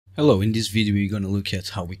Hello, in this video we're going to look at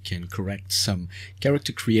how we can correct some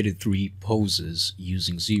Character Creator 3 poses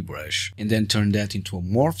using ZBrush and then turn that into a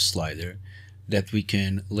morph slider that we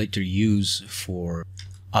can later use for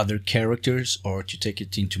other characters or to take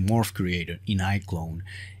it into Morph Creator in IClone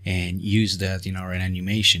and use that in our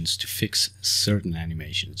animations to fix certain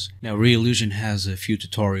animations. Now Reallusion has a few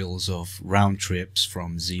tutorials of round trips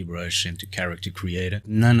from ZBrush into Character Creator.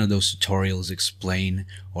 None of those tutorials explain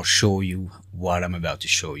or show you what I'm about to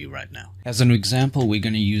show you right now. As an example, we're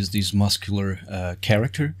going to use this muscular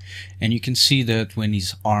character, and you can see that when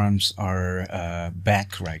his arms are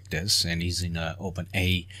back like this and he's in an open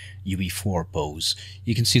A UV4 pose,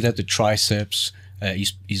 you can see that the triceps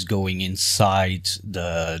is going inside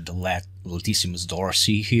the latissimus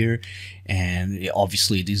dorsi here, and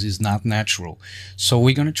obviously this is not natural. So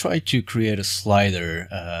we're going to try to create a slider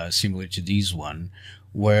similar to this one,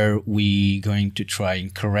 where we're going to try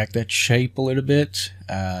and correct that shape a little bit.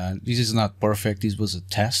 This is not perfect. This was a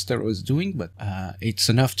test that I was doing, but it's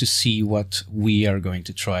enough to see what we are going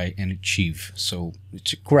to try and achieve. So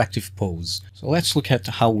it's a corrective pose. So let's look at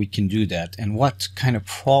how we can do that and what kind of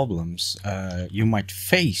problems you might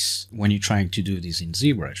face when you're trying to do this in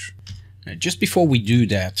ZBrush. Just before we do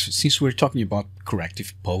that, since we're talking about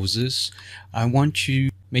corrective poses, I want to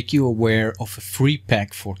make you aware of a free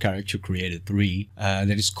pack for Character Creator 3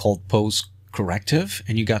 that is called Pose Corrective,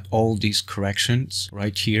 and you got all these corrections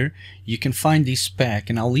right here. You can find this pack,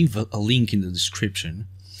 and I'll leave a link in the description,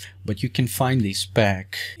 but you can find this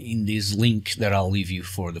pack in this link that I'll leave you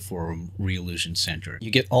for the forum Reallusion Center.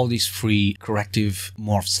 You get all these free corrective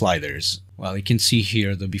morph sliders. Well, you can see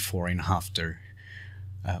here the before and after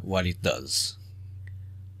what it does.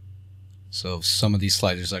 So some of these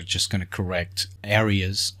sliders are just going to correct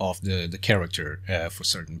areas of the character for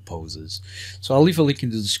certain poses. So I'll leave a link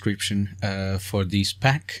in the description for this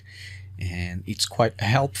pack, and it's quite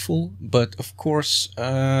helpful, but of course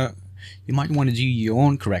you might want to do your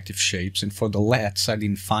own corrective shapes, and for the lats I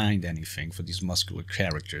didn't find anything for these muscular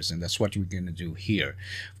characters, and that's what we're going to do here.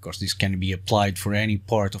 Of course this can be applied for any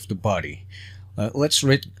part of the body. Let's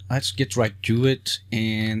get right to it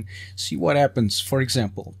and see what happens. For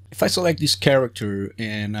example, if I select this character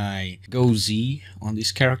and I go Z on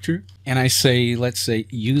this character and I say, let's say,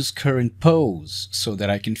 use current pose so that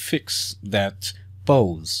I can fix that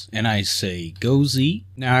pose, and I say go Z.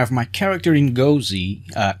 Now I have my character in go Z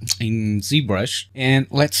in ZBrush, and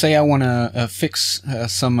let's say I want to fix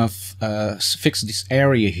fix this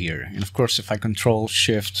area here. And of course, if I Control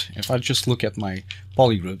Shift, if I just look at my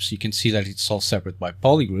polygroups, you can see that it's all separate by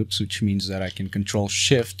polygroups, which means that I can Control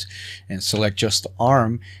Shift and select just the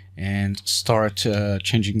arm and start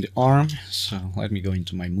changing the arm. So let me go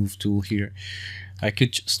into my move tool here. I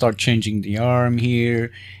could start changing the arm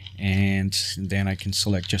here, and then I can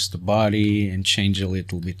select just the body and change a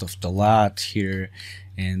little bit of the lat here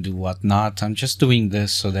and do whatnot. I'm just doing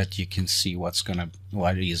this so that you can see what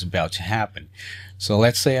is about to happen. So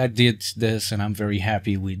let's say I did this and I'm very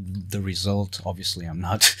happy with the result. Obviously I'm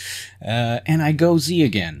not. And I go Z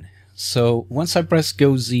again. So once I press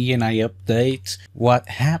go Z and I update, what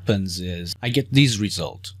happens is I get this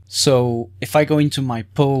result. So if I go into my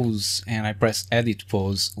pose and I press edit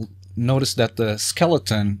pose, notice that the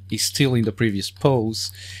skeleton is still in the previous pose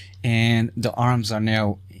and the arms are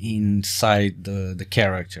now inside the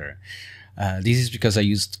character. This is because I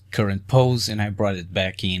used current pose and I brought it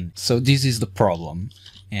back in. So this is the problem,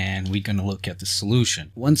 and we're gonna look at the solution.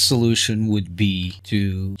 One solution would be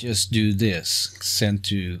to just do this, send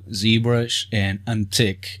to ZBrush and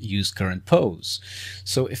untick use current pose.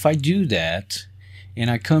 So if I do that and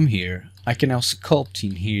I come here, I can now sculpt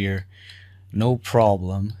in here, no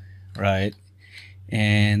problem, right?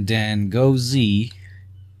 And then go Z,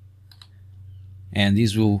 and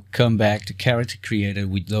this will come back to Character Creator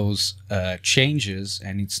with those changes,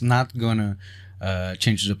 and it's not gonna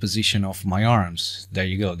change the position of my arms. There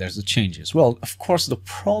you go, there's the changes. Well, of course the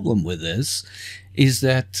problem with this is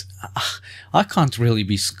that I can't really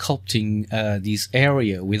be sculpting this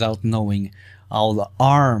area without knowing how the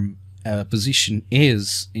arm position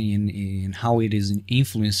is in how it is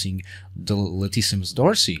influencing the latissimus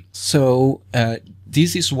dorsi. So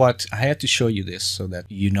this is what I had to show you this so that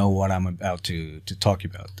you know what I'm about to talk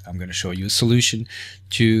about. I'm going to show you a solution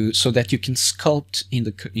so that you can sculpt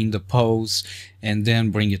in the pose and then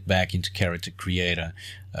bring it back into Character Creator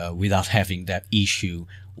without having that issue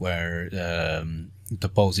where the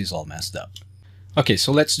pose is all messed up. Okay,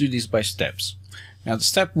 so let's do this by steps. Now the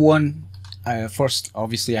step one, first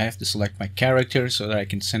obviously I have to select my character so that I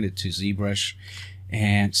can send it to ZBrush,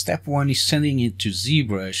 and step one is sending it to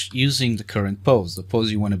ZBrush using the current pose, the pose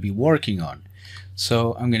you want to be working on.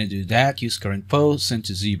 So I'm going to do that, use current pose, send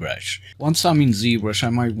to ZBrush. Once I'm in ZBrush, I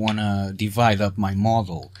might want to divide up my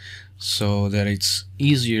model so that it's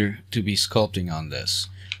easier to be sculpting on this.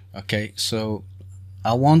 Okay, so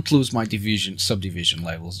I won't lose my subdivision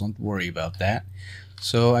levels, don't worry about that.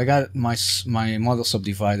 So I got my model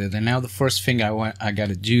subdivided, and now the first thing I got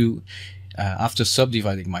to do after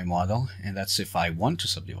subdividing my model, and that's if I want to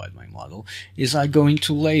subdivide my model, is I go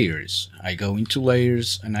into layers. I go into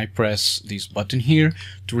layers and I press this button here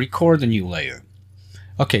to record a new layer.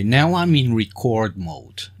 Okay, now I'm in record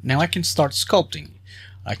mode. Now I can start sculpting.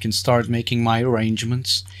 I can start making my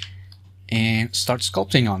arrangements and start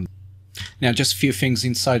sculpting on. Now just a few things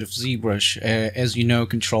inside of ZBrush. As you know,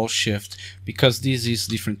 Control Shift, because this is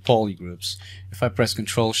different polygroups. If I press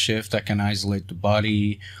Control Shift, I can isolate the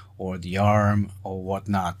body or the arm or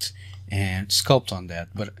whatnot and sculpt on that.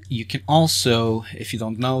 But you can also, if you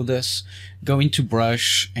don't know this, go into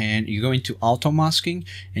Brush and you go into Auto Masking,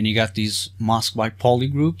 and you got these mask by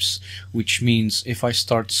polygroups, which means if I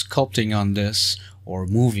start sculpting on this or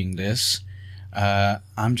moving this,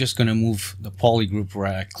 I'm just going to move the polygroup where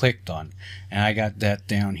I clicked on, and I got that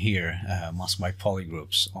down here, mask by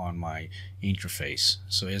polygroups on my interface.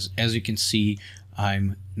 So as you can see,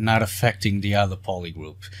 I'm not affecting the other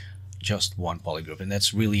polygroup, just one polygroup, and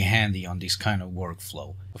that's really handy on this kind of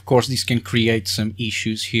workflow. Of course, this can create some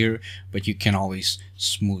issues here, but you can always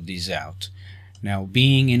smooth these out. Now,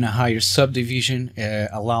 being in a higher subdivision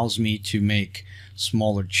allows me to make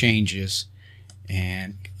smaller changes,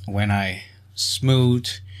 and when I smooth,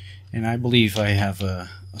 and I believe I have a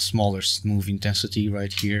smaller smooth intensity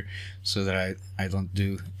right here so that I don't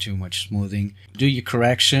do too much smoothing. Do your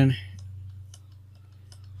correction,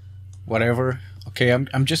 whatever. Okay,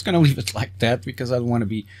 I'm just gonna leave it like that because I don't want to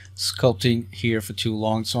be sculpting here for too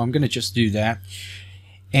long, so I'm gonna just do that.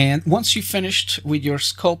 And once you've finished with your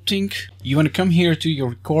sculpting, you want to come here to your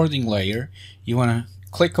recording layer. You want to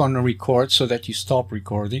click on the record so that you stop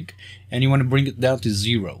recording, and you want to bring it down to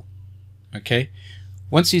 0. Okay,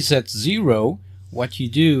 once it's at 0, what you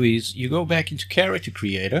do is you go back into Character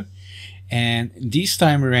Creator, and this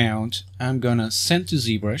time around I'm gonna send to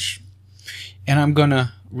ZBrush, and I'm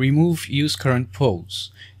gonna remove use current pose,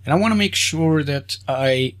 and I want to make sure that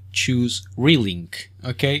I choose relink.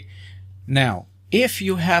 Okay, now if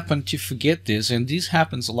you happen to forget this, and this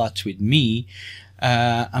happens a lot with me,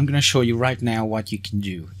 I'm gonna show you right now what you can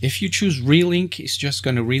do. If you choose relink, it's just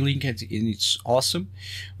gonna relink it and it's awesome.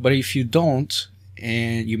 But if you don't,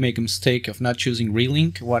 and you make a mistake of not choosing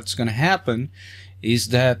relink, what's gonna happen is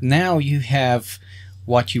that now you have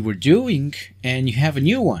what you were doing and you have a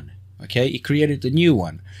new one. Okay, it created a new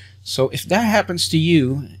one. So if that happens to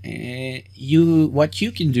you, what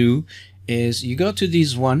you can do is you go to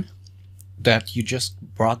this one that you just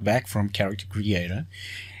brought back from Character Creator,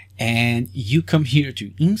 and you come here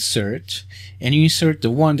to insert, and you insert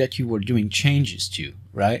the one that you were doing changes to,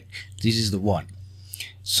 right? This is the one.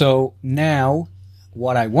 So now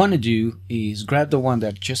what I want to do is grab the one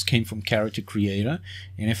that just came from Character Creator,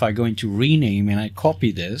 and if I go into rename and I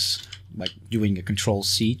copy this by doing a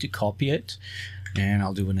Control-C to copy it, and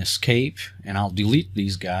I'll do an escape and I'll delete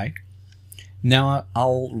this guy. Now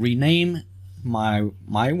I'll rename my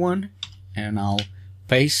one, and I'll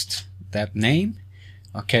paste that name.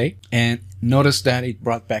 Okay, and notice that it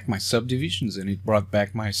brought back my subdivisions and it brought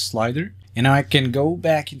back my slider, and now I can go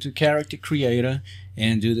back into Character Creator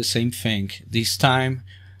and do the same thing. This time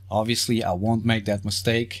obviously I won't make that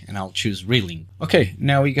mistake, and I'll choose relink. Okay,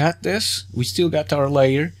 now we got this, we still got our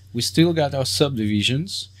layer, we still got our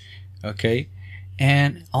subdivisions. Okay,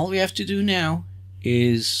 and all we have to do now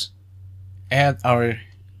is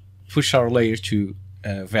push our layer to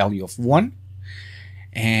a value of 1,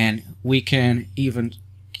 and we can even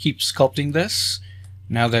keep sculpting this.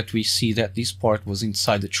 Now that we see that this part was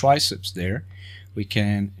inside the triceps there, we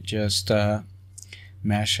can just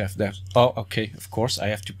mesh have that. Oh, okay, of course I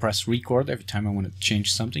have to press record every time I want to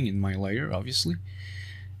change something in my layer, obviously.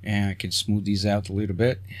 And I can smooth these out a little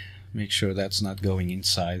bit, make sure that's not going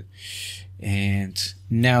inside. And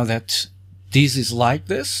now that this is like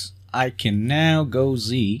this, I can now go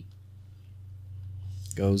Z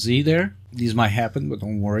there. This might happen, but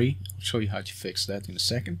don't worry, I'll show you how to fix that in a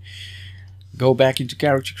second. Go back into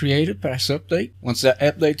Character Creator, press update. Once that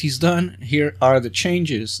update is done, here are the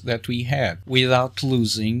changes that we had without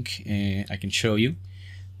losing, I can show you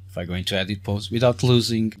if I go into edit pose, without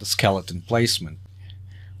losing the skeleton placement,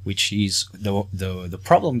 which is the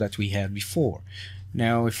problem that we had before.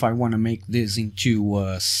 Now if I want to make this into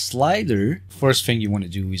a slider, first thing you want to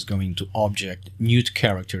do is go into Object, Nude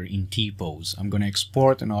Character in T-Pose. I'm going to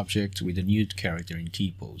export an object with a nude character in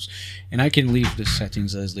T-Pose, and I can leave the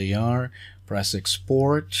settings as they are, press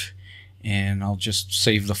export, and I'll just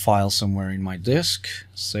save the file somewhere in my disk.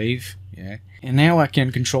 Save, yeah. And now I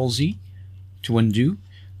can Control Z to undo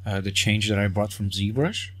the change that I brought from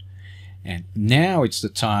ZBrush. And now it's the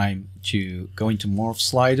time to go into Morph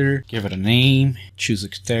slider, give it a name, choose a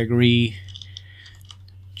category,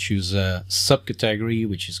 choose a subcategory,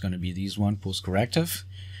 which is going to be this one, post corrective.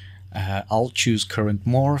 I'll choose current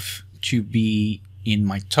morph to be in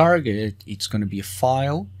my target. It's going to be a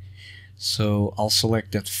file. So I'll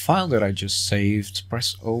select that file that I just saved,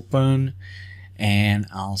 press open, and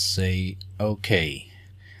I'll say OK.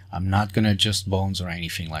 I'm not going to adjust bones or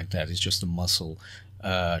anything like that. It's just a muscle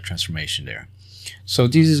transformation there. So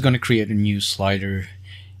this is going to create a new slider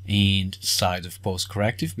inside of post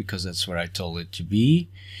corrective, because that's where I told it to be,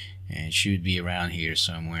 and it should be around here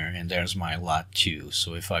somewhere. And there's my lot 2.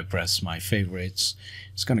 So if I press my favorites,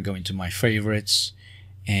 it's going to go into my favorites,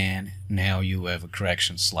 and now you have a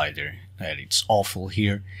correction slider. That it's awful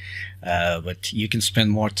here, but you can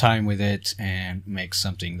spend more time with it and make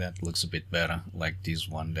something that looks a bit better, like this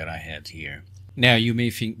one that I had here. Now you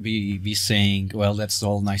may be saying, well, that's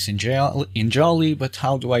all nice and jolly, but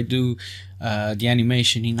how do I do the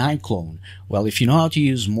animation in iClone? Well, if you know how to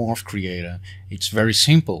use Morph Creator, it's very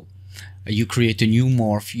simple. You create a new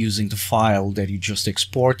morph using the file that you just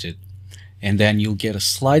exported, and then you'll get a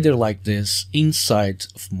slider like this inside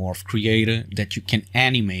of Morph Creator that you can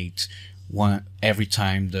animate every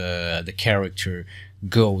time the character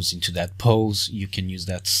goes into that pose. You can use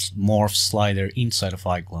that morph slider inside of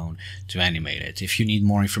iClone to animate it. If you need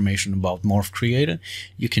more information about Morph Creator,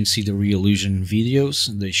 you can see the Reallusion videos.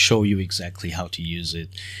 They show you exactly how to use it.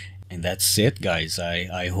 And that's it, guys.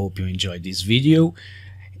 I hope you enjoyed this video,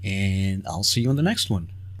 and I'll see you on the next one.